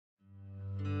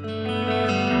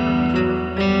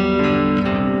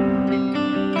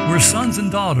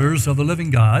and daughters of the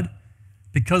living God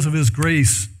because of his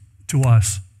grace to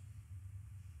us.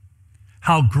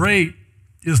 How great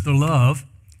is the love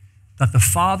that the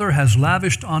Father has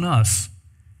lavished on us,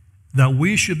 that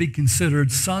we should be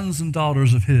considered sons and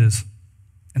daughters of his.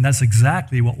 And that's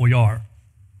exactly what we are.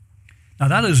 Now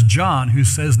that is John who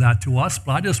says that to us,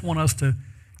 but I just want us to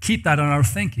keep that in our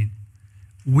thinking.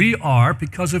 We are,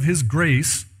 because of his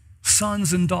grace,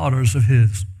 sons and daughters of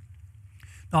his.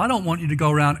 Now, I don't want you to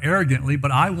go around arrogantly, but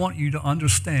I want you to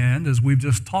understand, as we've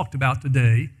just talked about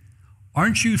today,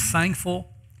 aren't you thankful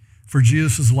for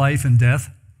Jesus' life and death?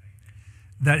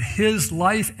 That his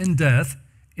life and death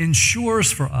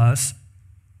ensures for us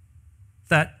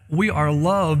that we are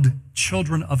loved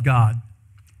children of God.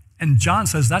 And John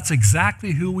says that's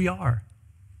exactly who we are.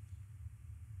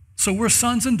 So we're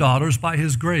sons and daughters by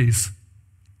his grace.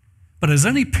 But as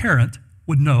any parent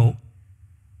would know,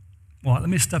 well, let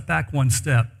me step back one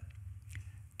step.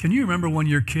 Can you remember when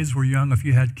your kids were young, if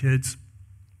you had kids,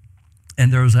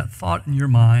 and there was that thought in your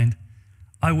mind,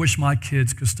 I wish my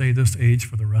kids could stay this age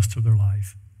for the rest of their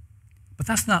life? But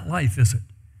that's not life, is it?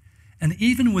 And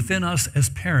even within us as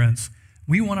parents,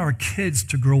 we want our kids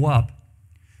to grow up.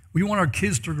 We want our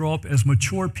kids to grow up as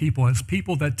mature people, as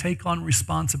people that take on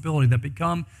responsibility, that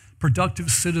become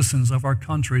productive citizens of our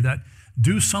country, that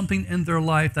do something in their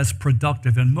life that's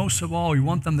productive. And most of all, we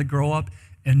want them to grow up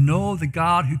and know the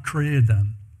God who created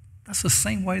them. That's the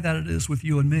same way that it is with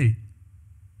you and me.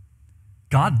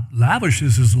 God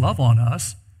lavishes his love on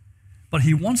us, but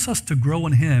he wants us to grow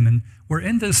in him. And we're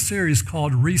in this series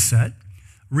called Reset,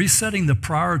 resetting the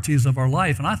priorities of our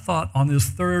life. And I thought on this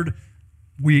third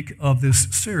week of this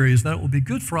series that it would be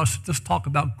good for us to just talk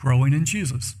about growing in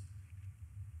Jesus.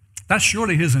 That's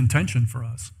surely his intention for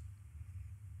us.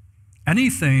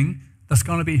 Anything that's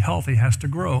going to be healthy has to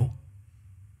grow.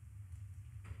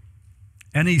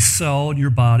 Any cell in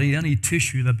your body, any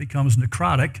tissue that becomes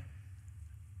necrotic,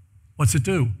 what's it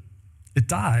do? It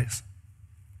dies.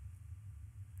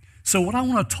 So what I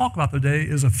want to talk about today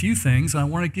is a few things, and I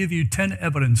want to give you 10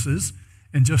 evidences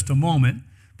in just a moment.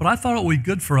 But I thought it would be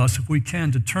good for us, if we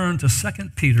can, to turn to 2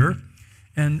 Peter.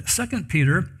 And 2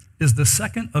 Peter is the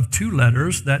second of two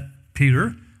letters that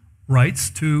Peter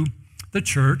writes to the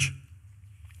church.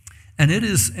 And it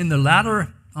is in the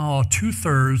latter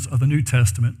two-thirds of the New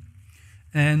Testament.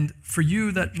 And for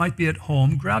you that might be at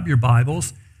home, grab your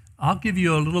Bibles. I'll give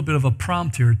you a little bit of a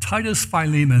prompt here. Titus,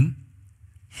 Philemon,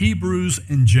 Hebrews,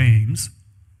 and James.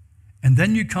 And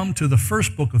then you come to the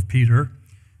first book of Peter.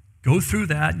 Go through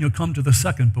that, and you'll come to the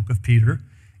second book of Peter.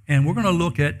 And we're going to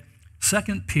look at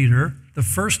 2 Peter, the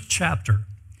first chapter.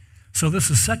 So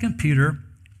this is 2 Peter,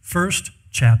 first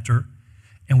chapter.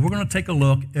 And we're going to take a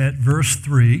look at verse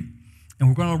 3. And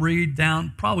we're going to read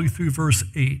down probably through verse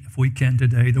 8 if we can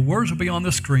today. The words will be on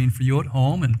the screen for you at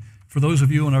home and for those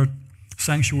of you in our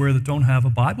sanctuary that don't have a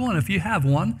Bible. And if you have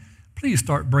one, please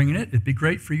start bringing it. It'd be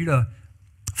great for you to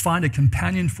find a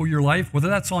companion for your life, whether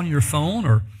that's on your phone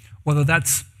or whether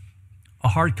that's a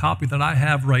hard copy that I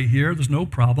have right here. There's no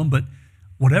problem. But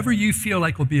whatever you feel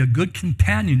like will be a good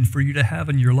companion for you to have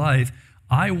in your life,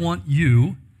 I want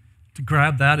you to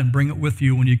grab that and bring it with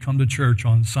you when you come to church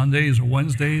on Sundays or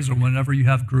Wednesdays or whenever you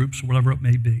have groups or whatever it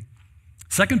may be.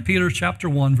 2 Peter chapter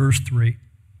 1, verse 3.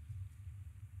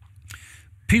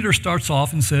 Peter starts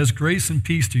off and says, grace and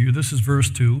peace to you. This is verse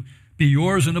 2. Be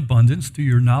yours in abundance through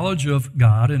your knowledge of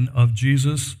God and of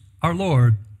Jesus our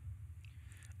Lord.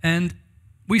 And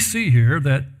we see here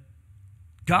that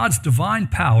God's divine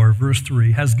power, verse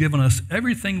 3, has given us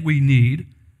everything we need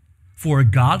for a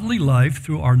godly life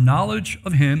through our knowledge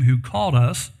of him who called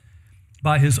us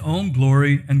by his own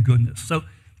glory and goodness. So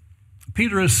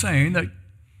Peter is saying that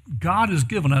God has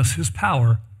given us his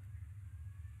power.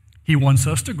 He wants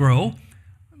us to grow,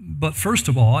 but first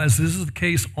of all, as this is the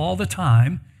case all the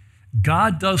time,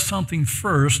 God does something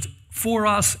first for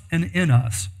us and in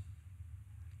us.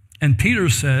 And Peter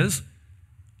says,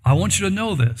 I want you to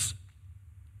know this,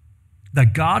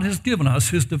 that God has given us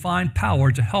his divine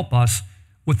power to help us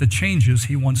with the changes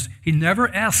he wants. He never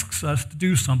asks us to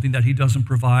do something that he doesn't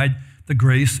provide the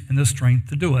grace and the strength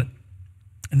to do it.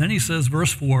 And then he says,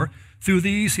 verse 4, through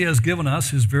these he has given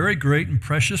us his very great and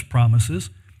precious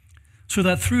promises, so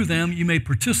that through them you may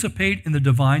participate in the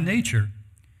divine nature.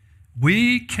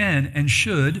 We can and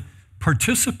should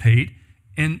participate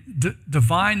in the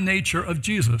divine nature of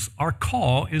Jesus. Our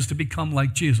call is to become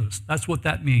like Jesus. That's what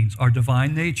that means, our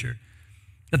divine nature.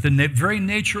 That the very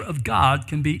nature of God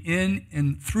can be in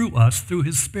and through us, through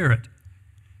his Spirit.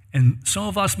 And some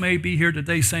of us may be here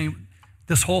today saying,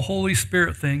 this whole Holy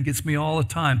Spirit thing gets me all the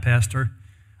time, Pastor.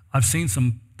 I've seen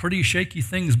some pretty shaky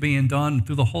things being done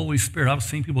through the Holy Spirit. I've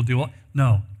seen people do it.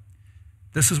 No.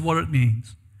 This is what it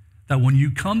means. That when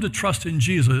you come to trust in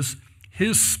Jesus,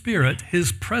 his Spirit,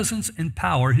 his presence and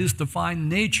power, his divine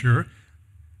nature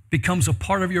becomes a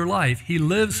part of your life. He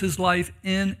lives his life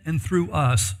in and through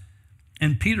us.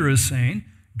 And Peter is saying,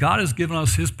 God has given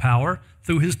us his power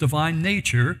through his divine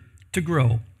nature to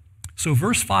grow. So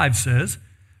verse 5 says,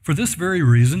 for this very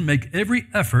reason, make every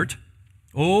effort.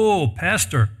 Oh,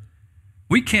 pastor,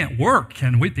 we can't work,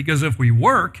 can we? Because if we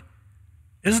work,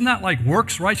 isn't that like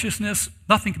works righteousness?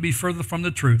 Nothing can be further from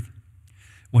the truth.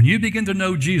 When you begin to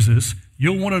know Jesus,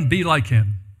 you'll want to be like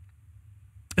him.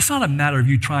 It's not a matter of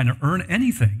you trying to earn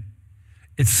anything.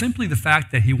 It's simply the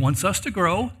fact that he wants us to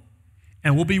grow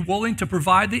and will be willing to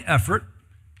provide the effort,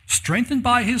 strengthened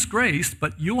by his grace,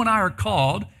 but you and I are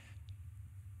called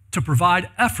to provide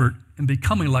effort in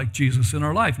becoming like Jesus in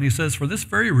our life. And he says, for this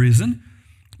very reason,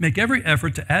 make every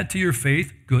effort to add to your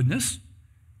faith goodness,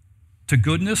 to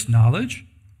goodness, knowledge,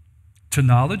 to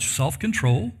knowledge,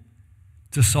 self-control,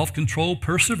 to self-control,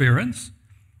 perseverance,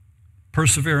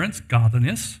 perseverance,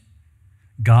 godliness,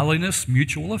 godliness,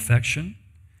 mutual affection,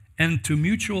 and to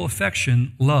mutual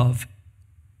affection, love.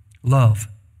 Love.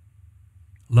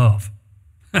 Love.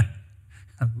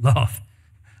 Love.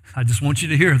 I just want you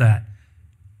to hear that.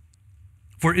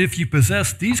 For if you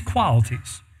possess these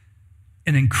qualities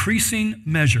in increasing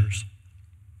measures,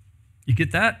 you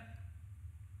get that?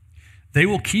 They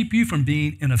will keep you from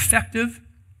being ineffective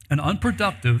and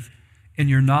unproductive in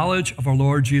your knowledge of our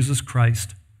Lord Jesus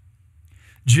Christ.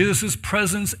 Jesus'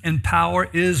 presence and power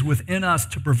is within us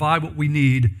to provide what we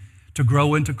need to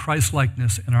grow into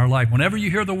Christ-likeness in our life. Whenever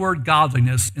you hear the word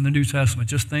godliness in the New Testament,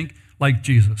 just think like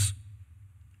Jesus.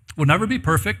 We'll never be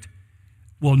perfect.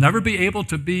 We'll never be able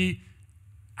to be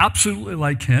absolutely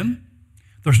like him.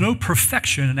 There's no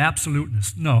perfection in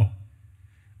absoluteness, no.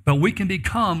 But we can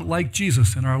become like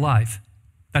Jesus in our life.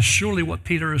 That's surely what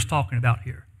Peter is talking about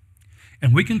here.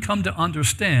 And we can come to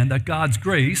understand that God's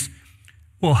grace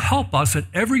will help us at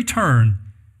every turn,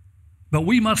 but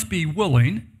we must be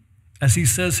willing, as he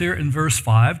says here in verse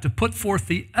 5, to put forth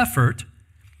the effort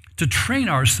to train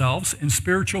ourselves in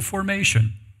spiritual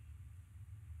formation.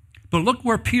 But look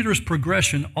where Peter's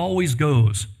progression always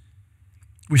goes.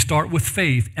 We start with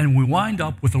faith and we wind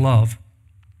up with love.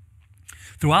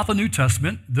 Throughout the New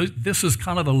Testament, this is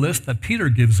kind of a list that Peter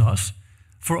gives us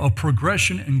for a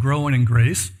progression and growing in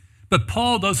grace. But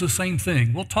Paul does the same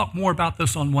thing. We'll talk more about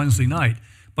this on Wednesday night.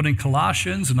 But in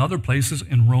Colossians and other places,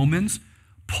 in Romans,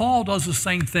 Paul does the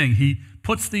same thing. He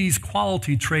puts these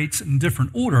quality traits in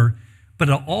different order, but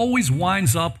it always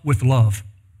winds up with love.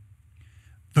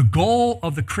 The goal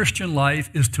of the Christian life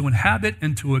is to inhabit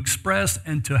and to express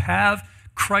and to have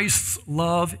Christ's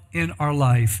love in our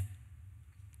life.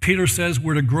 Peter says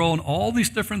we're to grow in all these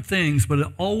different things, but it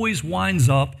always winds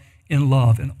up in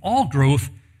love. And all growth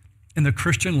in the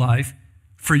Christian life,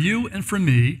 for you and for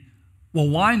me, will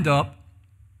wind up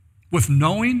with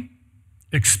knowing,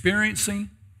 experiencing,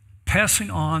 passing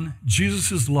on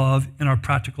Jesus' love in our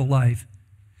practical life.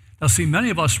 Now, see, many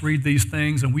of us read these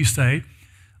things and we say,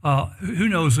 who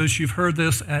knows this? You've heard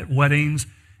this at weddings,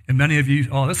 and many of you,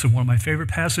 oh, this is one of my favorite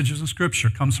passages in Scripture.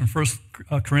 It comes from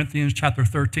 1 Corinthians chapter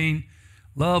 13.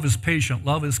 Love is patient,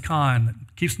 love is kind,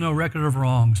 keeps no record of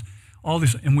wrongs. All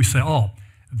these, and we say, oh,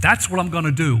 that's what I'm going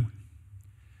to do.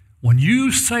 When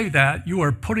you say that, you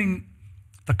are putting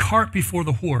the cart before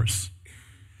the horse.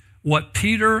 What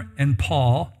Peter and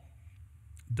Paul,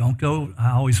 don't go,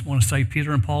 I always want to say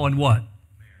Peter and Paul and what?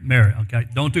 Mary, okay,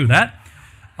 don't do that.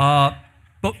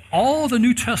 But all the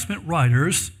New Testament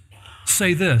writers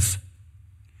say this.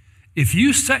 If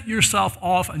you set yourself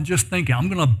off and just thinking, I'm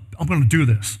going to do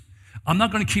this. I'm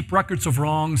not going to keep records of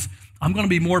wrongs. I'm going to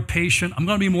be more patient. I'm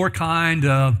going to be more kind.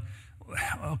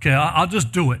 Okay, I'll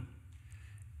just do it.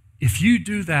 If you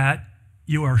do that,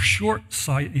 you are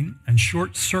short-sighting and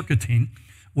short-circuiting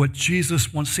what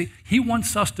Jesus wants to see. He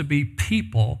wants us to be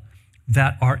people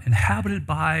that are inhabited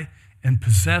by and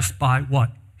possessed by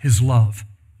what? His love.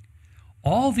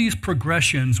 All these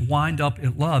progressions wind up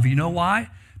in love. You know why?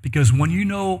 Because when you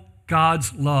know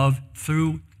God's love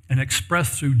through and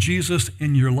expressed through Jesus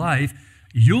in your life,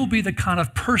 you'll be the kind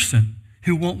of person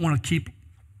who won't want to keep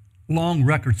long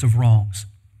records of wrongs.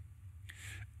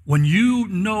 When you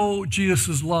know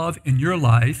Jesus' love in your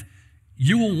life,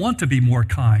 you will want to be more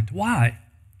kind. Why?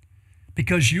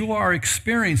 Because you are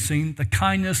experiencing the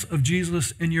kindness of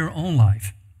Jesus in your own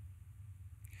life.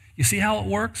 You see how it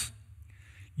works?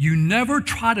 You never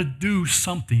try to do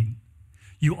something.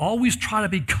 You always try to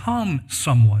become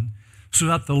someone so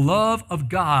that the love of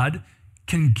God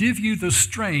can give you the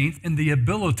strength and the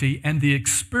ability and the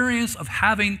experience of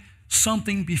having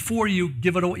something before you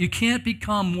give it away. You can't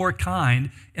become more kind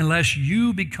unless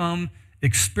you become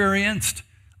experienced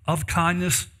of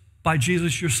kindness by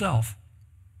Jesus yourself.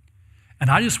 And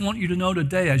I just want you to know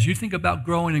today, as you think about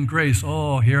growing in grace,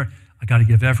 here, I got to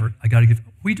give effort.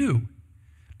 We do.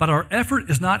 But our effort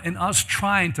is not in us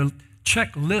trying to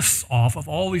check lists off of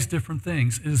all these different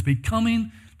things. It is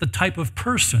becoming the type of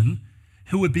person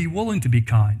who would be willing to be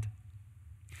kind.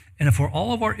 And for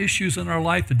all of our issues in our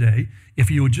life today,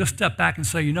 if you would just step back and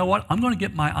say, you know what, I'm going to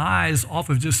get my eyes off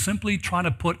of just simply trying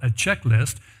to put a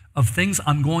checklist of things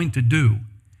I'm going to do.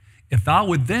 If I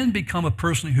would then become a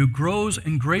person who grows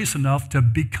in grace enough to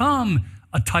become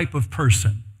a type of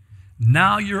person,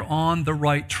 now you're on the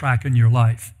right track in your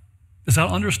life. Is that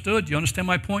understood? Do you understand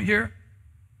my point here?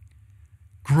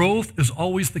 Growth is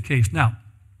always the case. Now,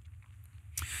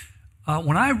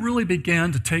 when I really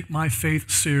began to take my faith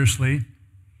seriously,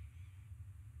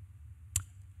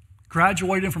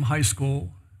 graduating from high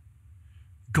school,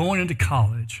 going into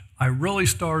college, I really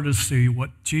started to see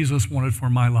what Jesus wanted for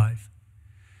my life.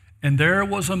 And there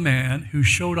was a man who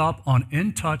showed up on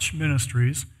In Touch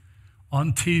Ministries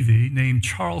on TV named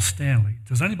Charles Stanley.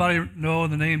 Does anybody know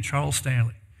the name Charles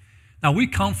Stanley? Now, we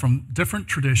come from different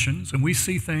traditions, and we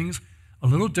see things a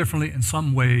little differently in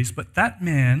some ways, but that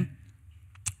man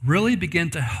really began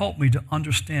to help me to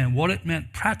understand what it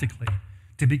meant practically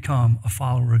to become a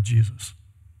follower of Jesus.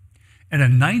 And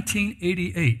in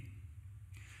 1988,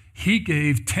 he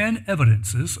gave 10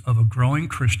 evidences of a growing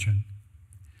Christian.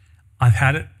 I've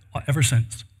had it ever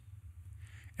since.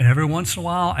 And every once in a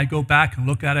while, I go back and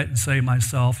look at it and say to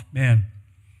myself, man,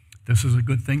 this is a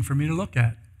good thing for me to look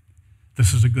at.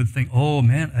 This is a good thing. Oh,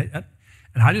 man.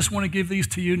 And I just want to give these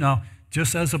to you now,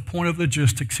 just as a point of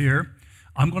logistics here.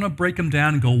 I'm going to break them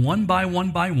down and go one by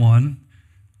one by one.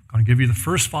 I'm going to give you the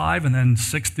first 5 and then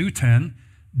 6 through 10.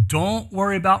 Don't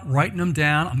worry about writing them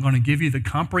down. I'm going to give you the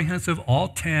comprehensive, all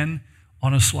 10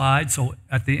 on a slide. So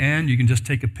at the end, you can just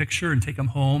take a picture and take them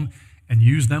home and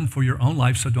use them for your own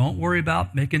life. So don't worry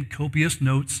about making copious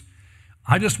notes.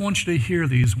 I just want you to hear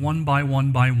these one by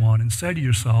one by one and say to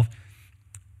yourself,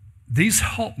 these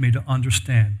help me to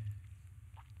understand.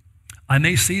 I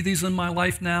may see these in my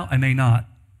life now, I may not.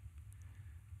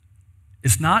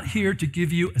 It's not here to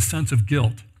give you a sense of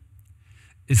guilt.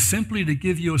 It's simply to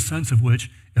give you a sense of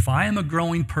which, if I am a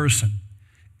growing person,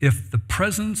 if the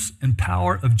presence and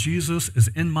power of Jesus is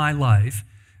in my life,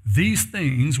 these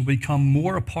things will become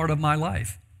more a part of my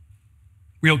life.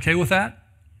 We okay with that?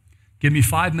 Give me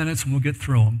 5 minutes and we'll get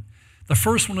through them. The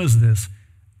first one is this.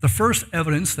 The first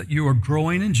evidence that you are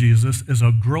growing in Jesus is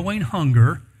a growing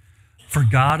hunger for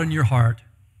God in your heart.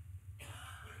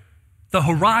 The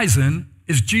horizon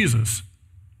is Jesus.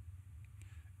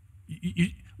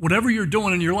 Whatever you're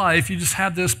doing in your life, you just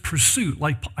have this pursuit,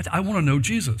 like, I want to know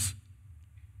Jesus.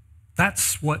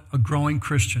 That's what a growing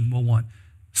Christian will want.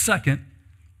 Second,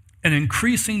 an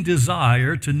increasing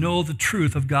desire to know the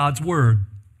truth of God's word.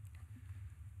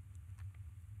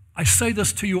 I say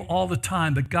this to you all the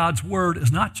time, but God's word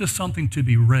is not just something to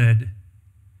be read,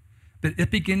 but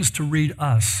it begins to read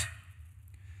us.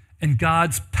 And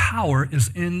God's power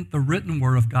is in the written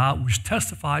word of God, which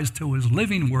testifies to his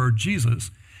living word,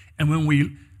 Jesus. And when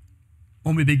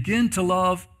we begin to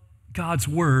love God's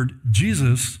word,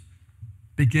 Jesus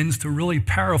begins to really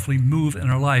powerfully move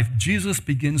in our life. Jesus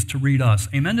begins to read us.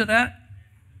 Amen to that?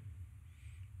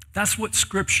 That's what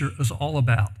Scripture is all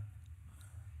about.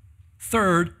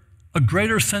 Third, a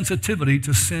greater sensitivity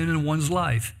to sin in one's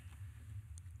life.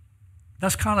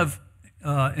 That's kind of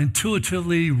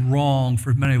intuitively wrong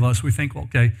for many of us. We think, well,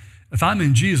 okay, if I'm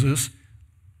in Jesus,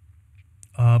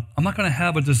 I'm not going to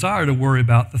have a desire to worry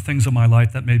about the things of my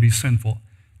life that may be sinful.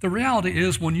 The reality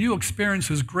is when you experience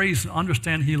his grace and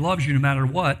understand he loves you no matter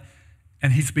what,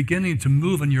 and he's beginning to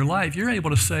move in your life, you're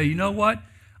able to say, you know what?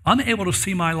 I'm able to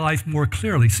see my life more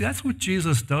clearly. See, that's what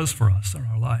Jesus does for us in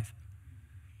our life.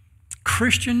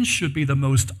 Christians should be the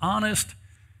most honest,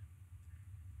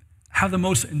 have the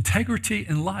most integrity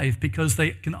in life because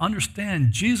they can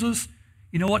understand Jesus,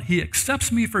 you know what? He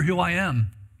accepts me for who I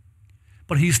am.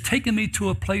 But he's taken me to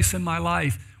a place in my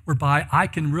life whereby I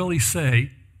can really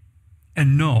say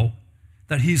and know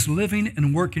that he's living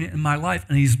and working in my life,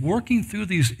 and he's working through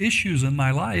these issues in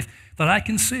my life that I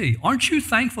can see. Aren't you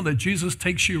thankful that Jesus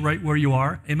takes you right where you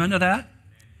are? Amen to that?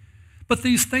 But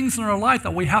these things in our life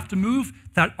that we have to move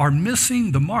that are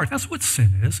missing the mark, that's what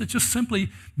sin is. It's just simply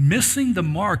missing the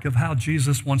mark of how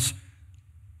Jesus wants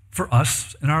for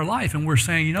us in our life. And we're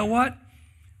saying, you know what?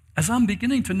 As I'm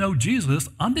beginning to know Jesus,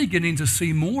 I'm beginning to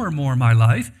see more and more in my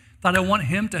life that I want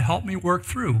him to help me work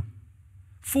through.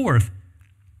 Fourth,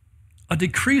 a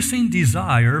decreasing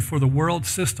desire for the world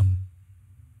system.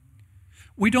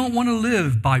 We don't want to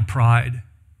live by pride.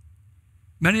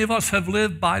 Many of us have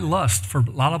lived by lust for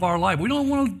a lot of our life. We don't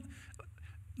want to,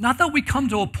 not that we come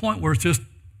to a point where it's just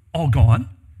all gone.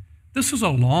 This is a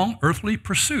long earthly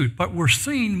pursuit, but we're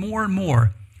seeing more and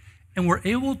more, and we're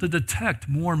able to detect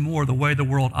more and more the way the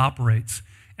world operates,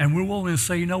 and we're willing to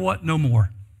say, you know what, no more.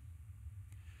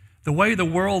 The way the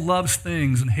world loves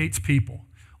things and hates people,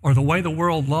 or the way the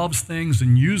world loves things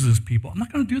and uses people, I'm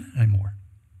not going to do that anymore.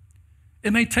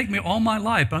 It may take me all my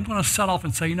life, but I'm going to set off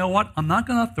and say, you know what, I'm not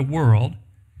going to let the world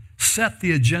set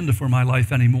the agenda for my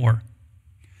life anymore.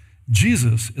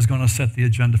 Jesus is going to set the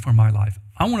agenda for my life.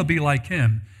 I want to be like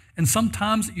him. And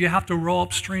sometimes you have to row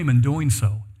upstream in doing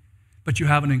so. But you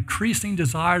have an increasing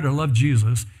desire to love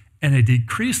Jesus and a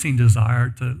decreasing desire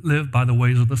to live by the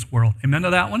ways of this world. Amen to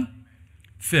that one?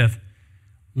 Fifth,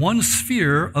 one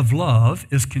sphere of love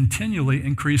is continually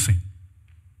increasing.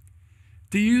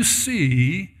 Do you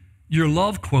see your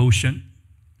love quotient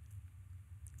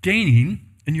gaining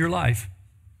in your life?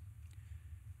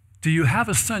 Do you have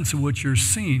a sense of what you're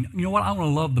seeing? You know what? I want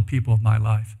to love the people of my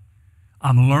life.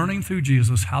 I'm learning through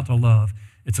Jesus how to love.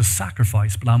 It's a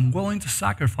sacrifice, but I'm willing to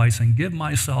sacrifice and give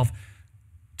myself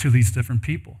to these different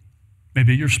people.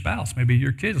 Maybe your spouse, maybe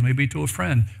your kids, maybe to a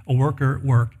friend, a worker at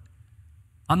work.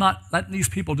 I'm not letting these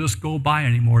people just go by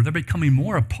anymore. They're becoming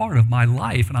more a part of my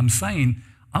life, and I'm saying,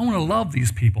 I want to love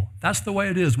these people. That's the way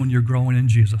it is when you're growing in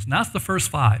Jesus. And that's the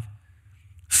first 5,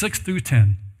 6 through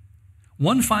 10.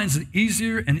 One finds it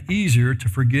easier and easier to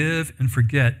forgive and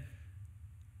forget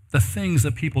the things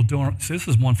that people don't. See, this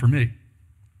is one for me.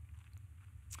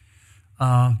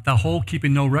 The whole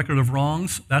keeping no record of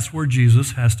wrongs, that's where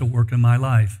Jesus has to work in my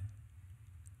life.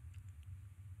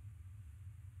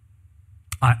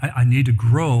 I need to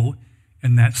grow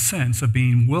in that sense of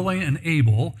being willing and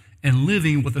able and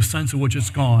living with a sense of which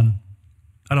it's gone.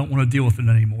 I don't want to deal with it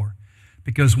anymore.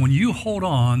 Because when you hold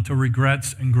on to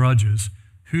regrets and grudges,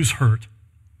 who's hurt?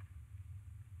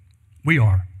 We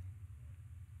are.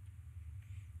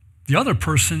 The other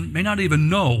person may not even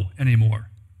know anymore.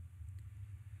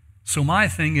 So my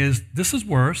thing is, this is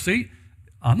worse. See,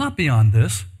 I'm not beyond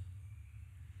this.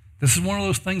 This is one of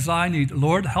those things I need.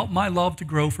 Lord, help my love to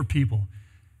grow for people,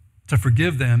 to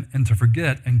forgive them and to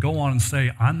forget and go on and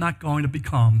say, I'm not going to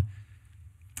become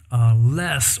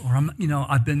less, or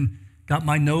I've got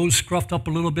my nose scruffed up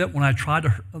a little bit when I try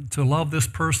to love this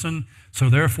person. So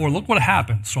therefore, look what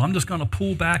happened. So I'm just going to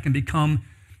pull back and become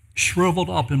shriveled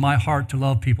up in my heart to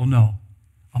love people. No,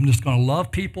 I'm just going to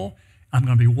love people. I'm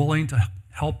going to be willing to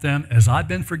help them as I've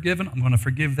been forgiven. I'm going to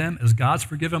forgive them as God's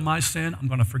forgiven my sin. I'm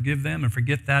going to forgive them and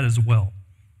forget that as well.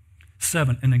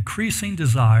 7, an increasing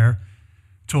desire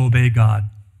to obey God.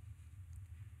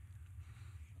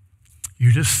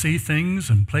 You just see things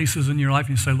and places in your life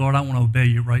and you say, Lord, I want to obey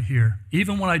you right here.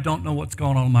 Even when I don't know what's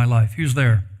going on in my life. Who's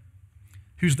there?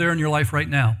 Who's there in your life right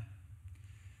now?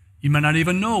 You may not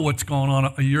even know what's going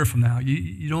on a year from now.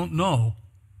 You don't know.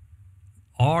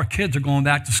 All our kids are going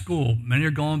back to school. Many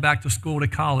are going back to school to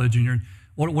college. And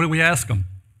what do we ask them?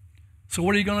 So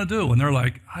what are you going to do? And they're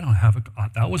like, I don't have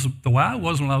that was the way I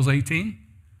was when I was 18.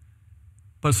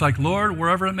 But it's like, Lord,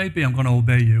 wherever it may be, I'm going to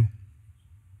obey you.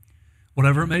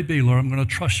 Whatever it may be, Lord, I'm going to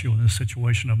trust you in this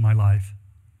situation of my life.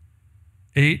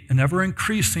 8, an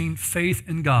ever-increasing faith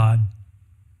in God.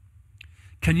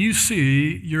 Can you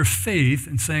see your faith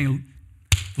in saying,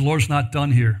 the Lord's not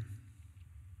done here?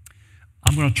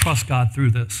 I'm going to trust God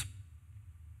through this.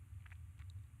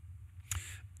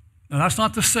 Now, that's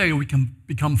not to say we can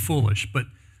become foolish, but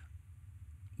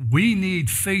we need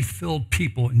faith-filled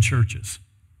people in churches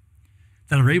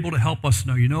that are able to help us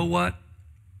know, you know what?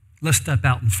 Let's step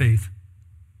out in faith.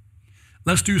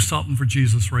 Let's do something for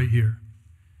Jesus right here.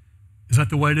 Is that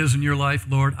the way it is in your life,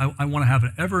 Lord? I want to have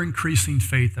an ever-increasing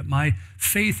faith, that my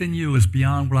faith in you is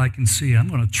beyond what I can see. I'm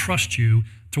going to trust you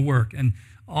to work. And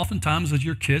oftentimes as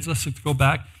your kids, let's go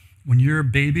back, when you're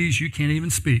babies, you can't even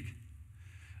speak.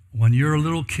 When you're a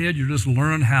little kid, you're just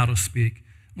learning how to speak.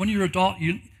 When you're an adult,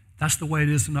 that's the way it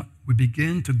is. We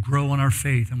begin to grow in our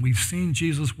faith. And we've seen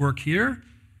Jesus work here.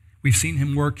 We've seen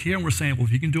him work here. And we're saying, well,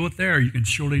 if you can do it there, you can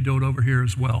surely do it over here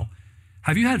as well.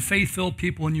 Have you had faith-filled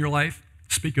people in your life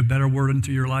speak a better word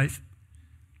into your life?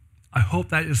 I hope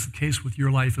that is the case with your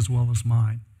life as well as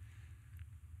mine.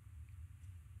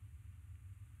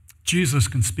 Jesus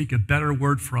can speak a better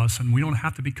word for us, and we don't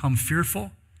have to become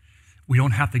fearful. We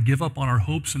don't have to give up on our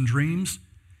hopes and dreams.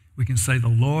 We can say, the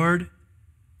Lord,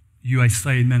 I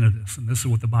say amen to this. And this is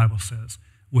what the Bible says.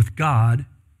 With God,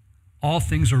 all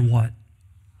things are what?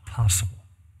 Possible.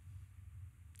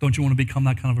 Don't you want to become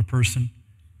that kind of a person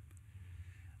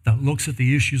that looks at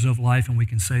the issues of life and we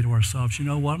can say to ourselves, you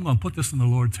know what, I'm going to put this in the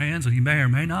Lord's hands, and he may or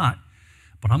may not.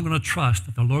 but I'm going to trust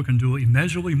that the Lord can do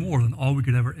immeasurably more than all we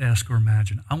could ever ask or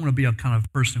imagine. I want to be a kind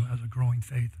of person who has a growing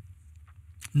faith.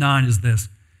 9 is this: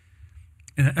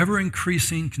 an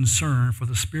ever-increasing concern for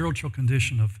the spiritual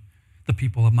condition of the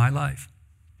people of my life.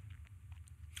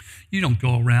 You don't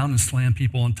go around and slam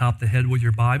people on top of the head with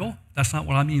your Bible. That's not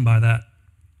what I mean by that.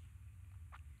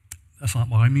 That's not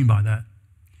what I mean by that.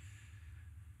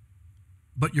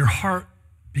 But your heart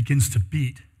begins to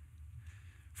beat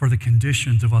for the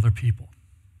conditions of other people.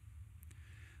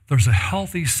 There's a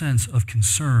healthy sense of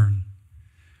concern.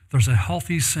 There's a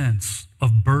healthy sense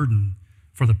of burden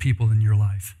for the people in your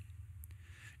life.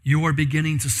 You are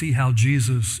beginning to see how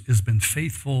Jesus has been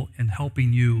faithful in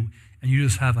helping you, and you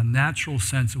just have a natural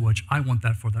sense of which, I want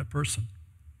that for that person.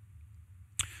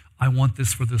 I want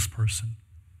this for this person.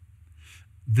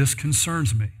 This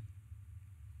concerns me.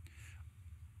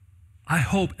 I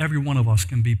hope every one of us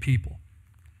can be people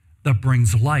that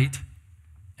brings light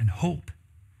and hope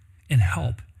and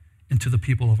help into the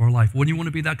people of our life. Wouldn't you want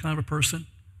to be that kind of a person?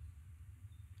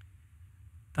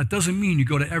 That doesn't mean you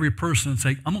go to every person and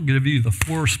say, I'm going to give you the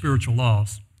 4 spiritual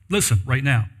laws. Listen, right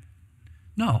now.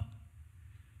 No.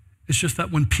 It's just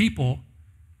that when people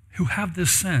who have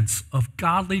this sense of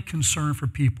godly concern for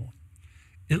people,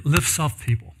 it lifts up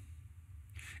people.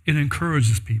 It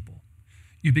encourages people.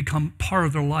 You become part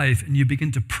of their life, and you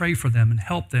begin to pray for them and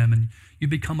help them, and you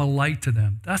become a light to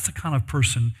them. That's the kind of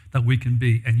person that we can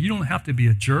be. And you don't have to be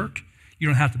a jerk. You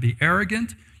don't have to be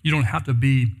arrogant. You don't have to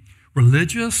be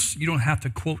religious. You don't have to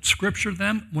quote scripture to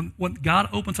them. When God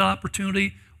opens that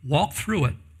opportunity, walk through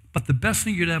it. But the best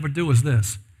thing you'd ever do is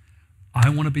this: I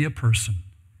want to be a person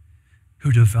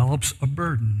who develops a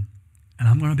burden, and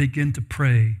I'm going to begin to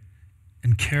pray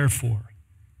and care for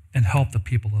and help the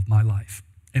people of my life.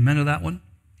 Amen to that one?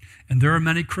 And there are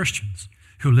many Christians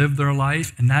who live their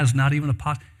life, and that is not even a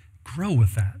possibility. Grow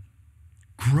with that.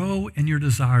 Grow in your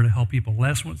desire to help people.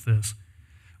 Last one is this: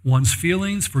 one's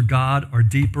feelings for God are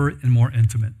deeper and more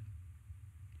intimate.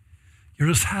 You're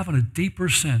just having a deeper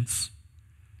sense.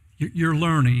 You're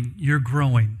learning. You're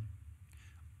growing.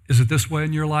 Is it this way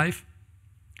in your life?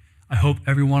 I hope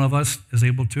every one of us is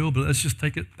able to, but let's just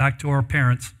take it back to our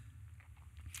parents.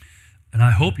 And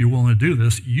I hope you're willing to do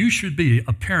this. You should be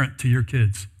a parent to your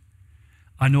kids.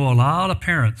 I know a lot of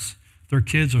parents, their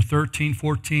kids are 13,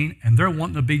 14, and they're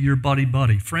wanting to be your buddy.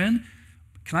 Friend,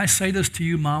 can I say this to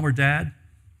you, mom or dad?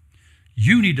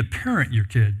 You need to parent your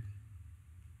kid.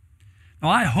 Now,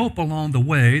 I hope along the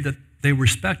way that they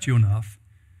respect you enough,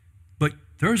 but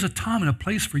there's a time and a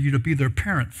place for you to be their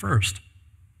parent first.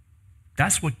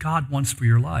 That's what God wants for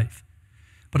your life.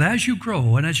 But as you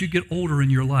grow and as you get older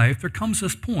in your life, there comes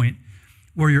this point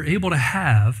where you're able to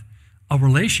have a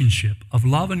relationship of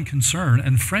love and concern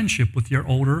and friendship with your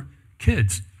older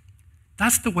kids.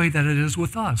 That's the way that it is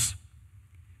with us.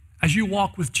 As you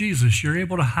walk with Jesus, you're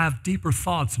able to have deeper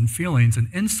thoughts and feelings and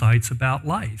insights about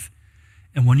life.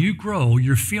 And when you grow,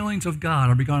 your feelings of God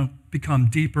are going to become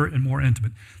deeper and more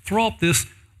intimate. Throw up this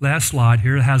last slide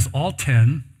here. It has all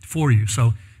 10 for you.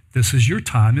 So this is your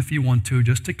time, if you want to,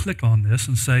 just to click on this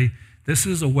and say, this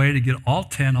is a way to get all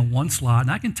 10 on one slide,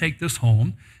 and I can take this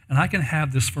home, and I can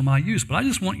have this for my use. But I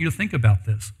just want you to think about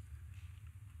this.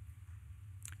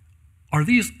 Are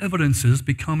these evidences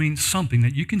becoming something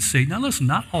that you can see? Now listen,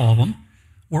 not all of them.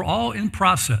 We're all in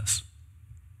process.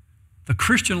 The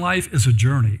Christian life is a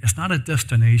journey. It's not a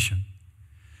destination.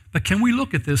 But can we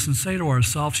look at this and say to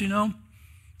ourselves,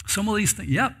 some of these things,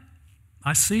 yep,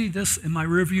 I see this in my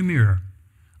rearview mirror.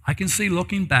 I can see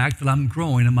looking back that I'm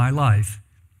growing in my life.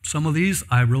 Some of these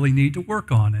I really need to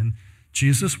work on. And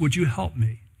Jesus, would you help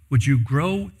me? Would you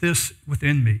grow this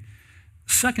within me?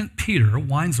 2 Peter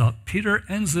winds up. Peter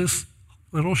ends this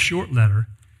little short letter.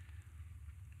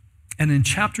 And in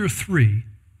chapter 3,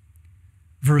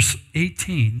 verse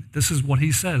 18, this is what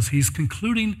he says. He's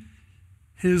concluding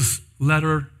his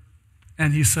letter,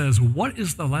 and he says, what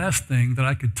is the last thing that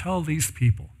I could tell these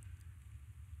people?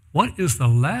 What is the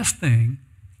last thing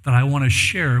that I want to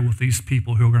share with these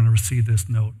people who are going to receive this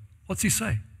note? What's he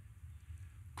say?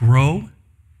 Grow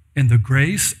in the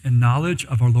grace and knowledge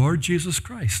of our Lord Jesus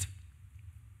Christ.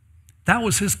 That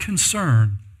was his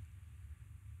concern,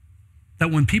 that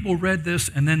when people read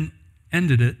this and then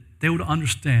ended it, they would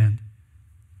understand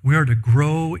we are to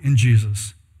grow in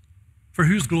Jesus. For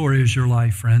whose glory is your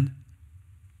life, friend?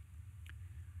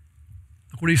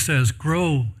 Look what he says,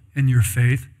 grow in your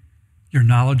faith, your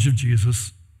knowledge of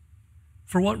Jesus.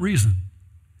 For what reason?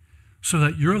 So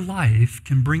that your life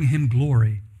can bring him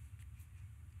glory,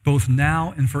 both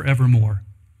now and forevermore.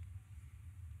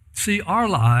 See, our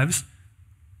lives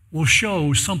will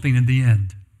show something in the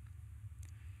end.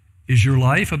 Is your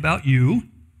life about you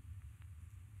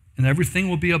and everything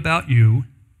will be about you,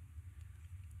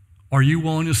 are you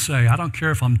willing to say, I don't care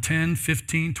if I'm 10,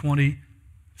 15, 20,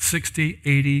 60,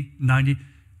 80, 90,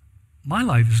 my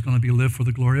life is going to be lived for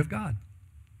the glory of God.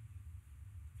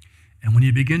 And when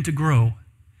you begin to grow,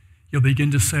 you'll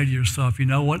begin to say to yourself, you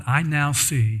know what? I now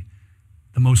see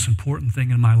the most important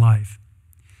thing in my life.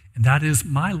 And that is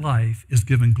my life is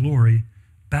giving glory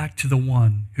back to the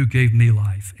one who gave me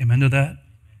life. Amen to that?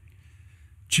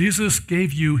 Jesus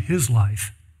gave you his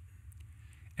life.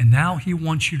 And now he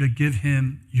wants you to give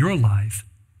him your life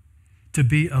to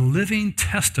be a living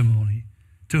testimony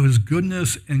to his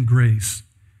goodness and grace.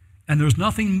 And there's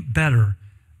nothing better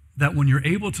than when you're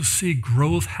able to see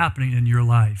growth happening in your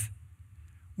life,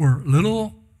 where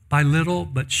little by little,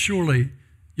 but surely,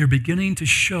 you're beginning to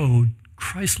show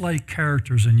Christ-like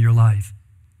characters in your life.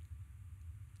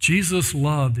 Jesus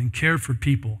loved and cared for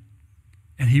people,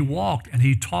 and he walked and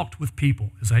he talked with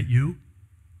people. Is that you?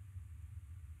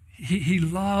 He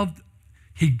loved,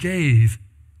 he gave,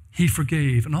 he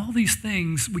forgave. And all these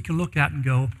things we can look at and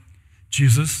go,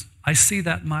 Jesus, I see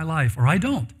that in my life, or I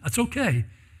don't. That's okay.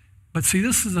 But see,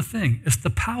 this is the thing. It's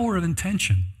the power of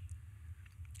intention.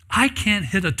 I can't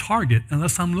hit a target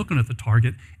unless I'm looking at the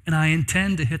target and I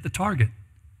intend to hit the target.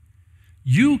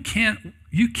 You can't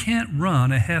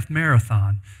run a half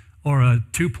marathon or a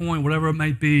 2-point, whatever it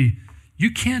might be.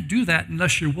 You can't do that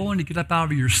unless you're willing to get up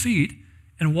out of your seat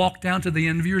and walk down to the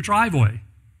end of your driveway.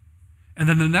 And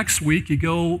then the next week you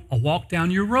go a walk down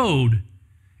your road.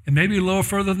 And maybe a little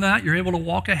further than that, you're able to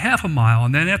walk a half a mile.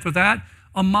 And then after that,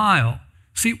 a mile.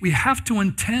 See, we have to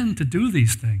intend to do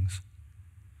these things.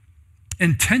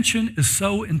 Intention is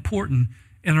so important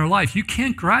in our life. You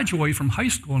can't graduate from high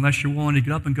school unless you're willing to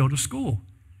get up and go to school.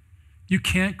 You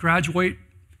can't graduate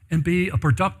and be a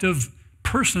productive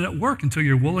person at work until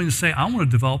you're willing to say, I want to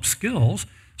develop skills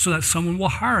so that someone will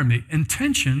hire me.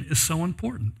 Intention is so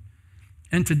important.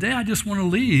 And today I just want to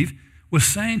leave with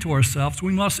saying to ourselves,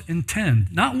 we must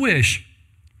intend, not wish.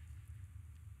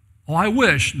 Oh, I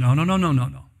wish. No.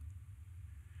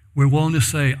 We're willing to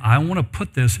say, I want to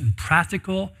put this in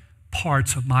practical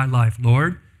parts of my life.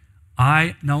 Lord,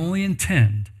 I not only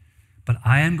intend, but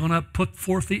I am going to put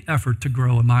forth the effort to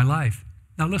grow in my life.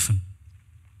 Now listen.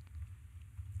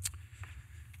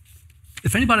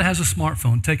 If anybody has a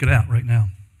smartphone, take it out right now.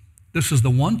 This is the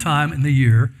one time in the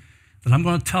year that I'm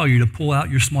going to tell you to pull out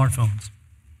your smartphones.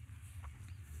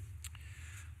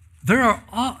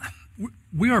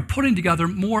 We are putting together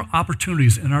more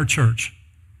opportunities in our church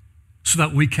so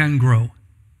that we can grow.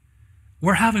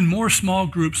 We're having more small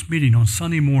groups meeting on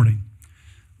Sunday morning.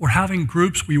 We're having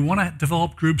groups, we want to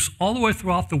develop groups all the way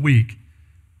throughout the week.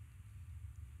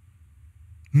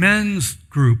 Men's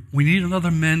group, we need another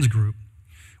men's group.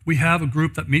 We have a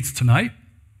group that meets tonight.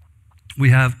 We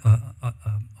have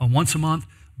a once a month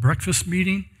breakfast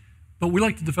meeting, but we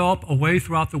like to develop a way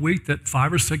throughout the week that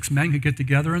 5 or 6 men can get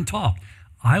together and talk.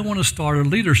 I want to start a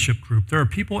leadership group. There are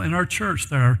people in our church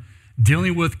that are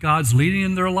dealing with God's leading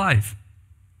in their life,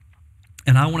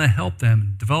 and I want to help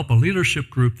them develop a leadership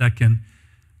group that can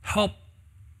help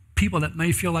people that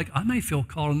may feel like, I may feel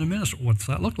called in the ministry. What does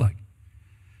that look like?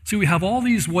 See, we have all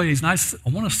these ways, and I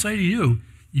want to say to you,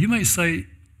 you may say,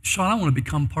 Shaun, I want to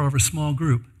become part of a small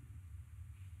group.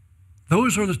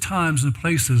 Those are the times and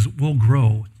places we'll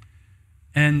grow.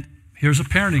 And here's a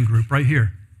parenting group right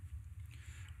here.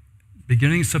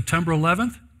 Beginning September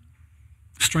 11th,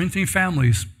 Strengthening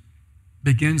Families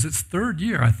begins its 3rd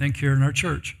year, I think, here in our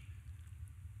church.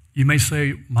 You may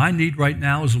say, my need right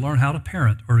now is to learn how to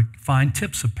parent or find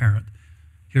tips of parent.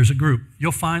 Here's a group.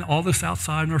 You'll find all this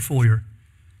outside in our foyer.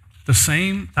 This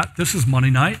is Monday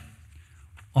night.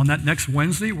 On that next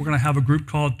Wednesday, we're going to have a group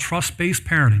called Trust-Based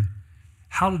Parenting,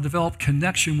 how to develop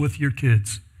connection with your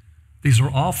kids. These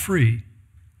are all free.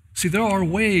 See, there are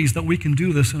ways that we can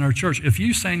do this in our church. If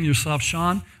you're saying to yourself,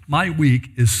 Shaun, my week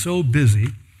is so busy,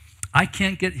 I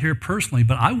can't get here personally,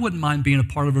 but I wouldn't mind being a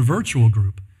part of a virtual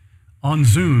group on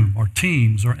Zoom or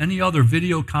Teams or any other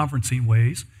video conferencing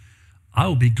ways, I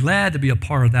will be glad to be a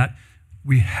part of that.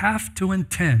 We have to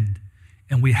intend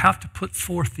and we have to put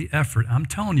forth the effort. I'm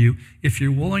telling you, if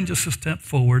you're willing just to step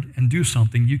forward and do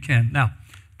something, you can. Now,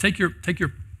 take your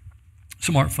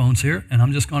smartphones here, and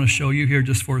I'm just going to show you here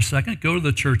just for a second. Go to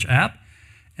the church app,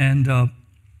 and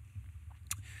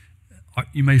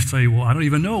you may say, well, I don't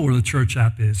even know where the church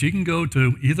app is. You can go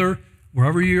to either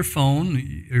wherever your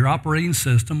phone, your operating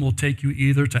system will take you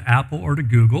either to Apple or to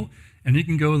Google, and you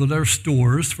can go to their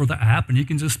stores for the app, and you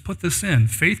can just put this in,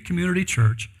 Faith Community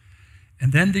Church,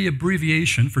 and then the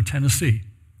abbreviation for Tennessee.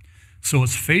 So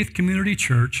it's Faith Community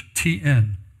Church,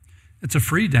 TN. It's a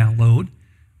free download,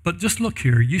 but just look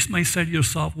here. You may say to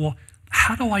yourself, well,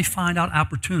 how do I find out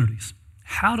opportunities?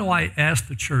 How do I ask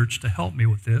the church to help me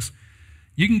with this?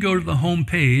 You can go to the home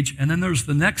page, and then there's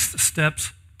the Next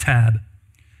Steps tab.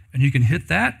 And you can hit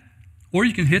that, or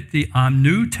you can hit the I'm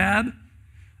New tab,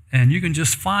 and you can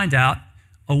just find out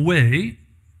a way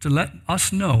to let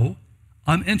us know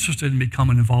I'm interested in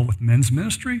becoming involved with men's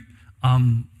ministry.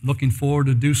 I'm looking forward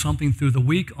to do something through the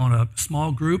week on a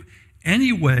small group.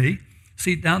 Anyway,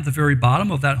 see down at the very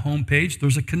bottom of that home page,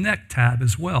 there's a Connect tab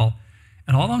as well.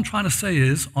 And all I'm trying to say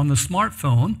is on the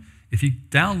smartphone, if you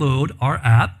download our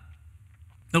app,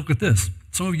 look at this.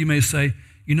 Some of you may say,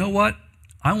 you know what?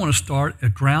 I want to start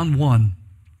at ground one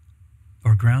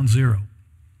or ground zero.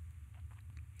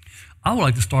 I would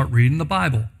like to start reading the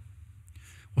Bible.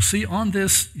 Well, see on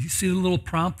this, you see the little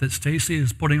prompt that Stacy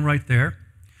is putting right there?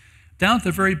 Down at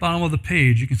the very bottom of the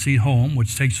page, you can see Home,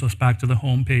 which takes us back to the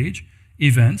home page,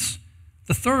 Events.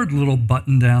 The third little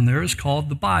button down there is called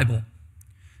the Bible.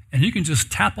 And you can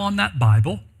just tap on that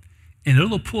Bible, and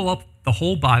it'll pull up the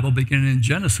whole Bible beginning in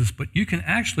Genesis, but you can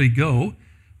actually go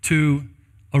to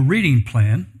a reading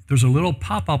plan. There's a little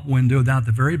pop-up window down at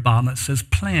the very bottom that says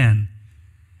Plan.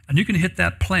 And you can hit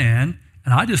that plan,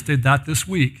 and I just did that this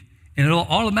week. And it'll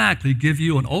automatically give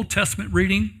you an Old Testament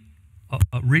reading, a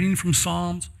reading from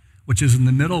Psalms, which is in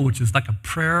the middle, which is like a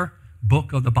prayer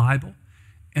book of the Bible.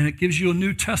 And it gives you a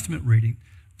New Testament reading.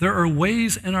 There are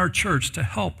ways in our church to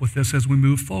help with this as we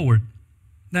move forward.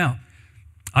 Now,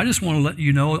 I just want to let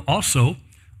you know also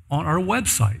on our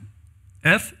website,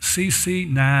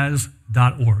 fccnaz.org,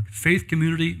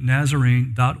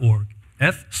 faithcommunitynazarene.org,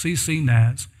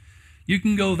 fccnaz. You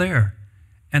can go there,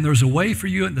 and there's a way for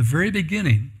you at the very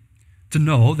beginning to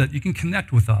know that you can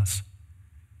connect with us.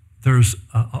 There's,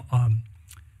 on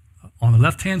the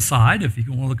left-hand side, if you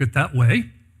want to look at it that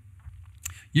way,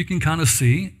 you can kind of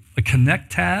see a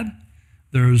Connect tab.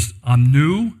 There's I'm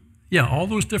New. Yeah, all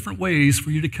those different ways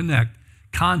for you to connect.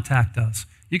 Contact us.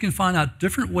 You can find out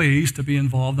different ways to be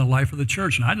involved in the life of the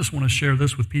church. And I just want to share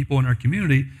this with people in our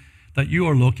community that you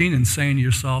are looking and saying to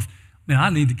yourself, man, I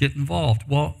need to get involved.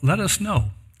 Well, let us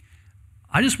know.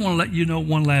 I just want to let you know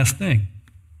one last thing,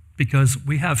 because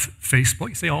we have Facebook.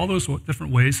 You see all those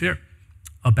different ways here,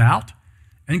 About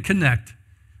and Connect.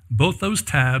 Both those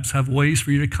tabs have ways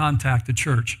for you to contact the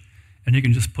church. And you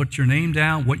can just put your name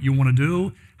down, what you want to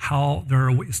do, how there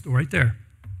are ways right there.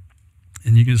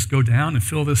 And you can just go down and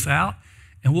fill this out,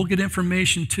 and we'll get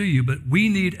information to you. But we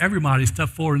need everybody to step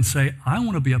forward and say, I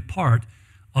want to be a part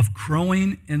of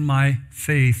growing in my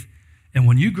faith. And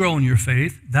when you grow in your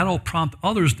faith, that'll prompt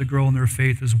others to grow in their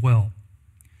faith as well.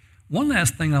 One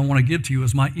last thing I want to give to you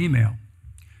is my email,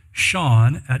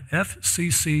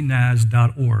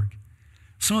 Shaun@fccnaz.org.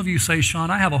 Some of you say, Shaun,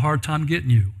 I have a hard time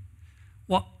getting you.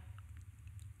 Well,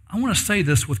 I want to say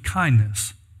this with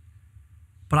kindness,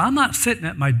 but I'm not sitting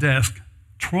at my desk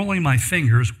twirling my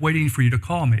fingers waiting for you to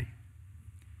call me.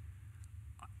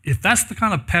 If that's the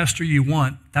kind of pastor you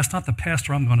want, that's not the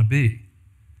pastor I'm going to be.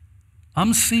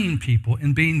 I'm seeing people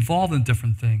and being involved in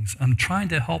different things. I'm trying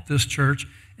to help this church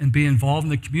and be involved in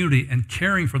the community and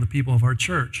caring for the people of our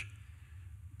church.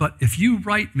 But if you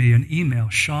write me an email,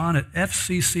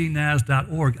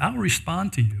 Shaun@fccnaz.org, I'll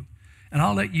respond to you, and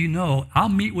I'll let you know. I'll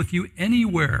meet with you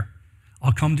anywhere.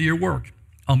 I'll come to your work.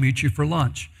 I'll meet you for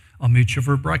lunch. I'll meet you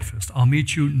for breakfast. I'll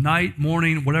meet you night,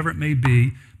 morning, whatever it may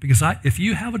be, because if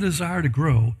you have a desire to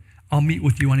grow, I'll meet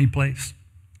with you any place,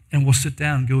 and we'll sit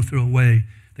down and go through a way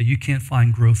that you can't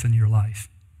find growth in your life.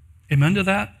 Amen to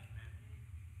that?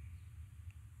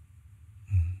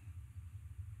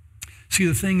 See,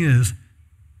 the thing is,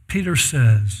 Peter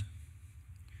says,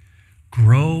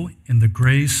 grow in the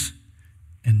grace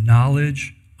and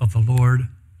knowledge of the Lord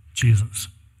Jesus.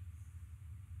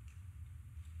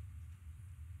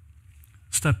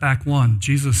 Step back one,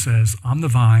 Jesus says, I'm the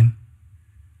vine,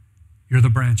 you're the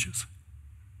branches.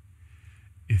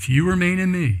 If you remain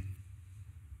in me,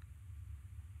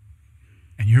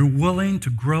 and you're willing to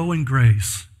grow in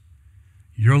grace,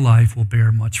 your life will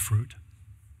bear much fruit.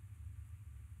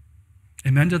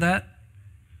 Amen to that?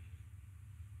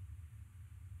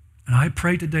 And I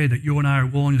pray today that you and I are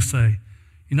willing to say,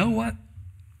 you know what?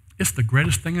 It's the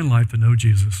greatest thing in life to know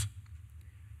Jesus.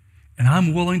 And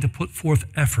I'm willing to put forth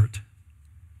effort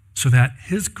so that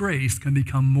his grace can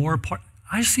become more part.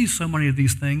 I see so many of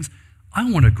these things. I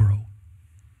want to grow.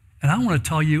 And I want to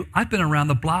tell you, I've been around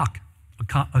the block a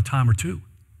time or two.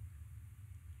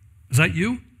 Is that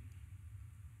you?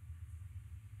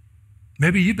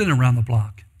 Maybe you've been around the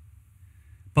block.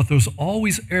 But there's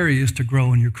always areas to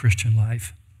grow in your Christian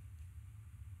life.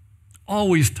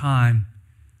 Always time,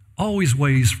 always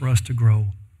ways for us to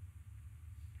grow.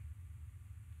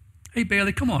 Hey,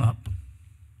 Bailey, come on up.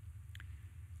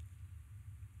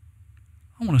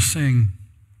 I want to sing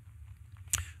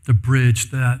the bridge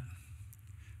that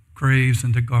graves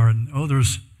into garden. Oh,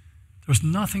 there's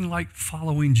nothing like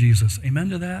following Jesus. Amen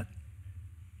to that?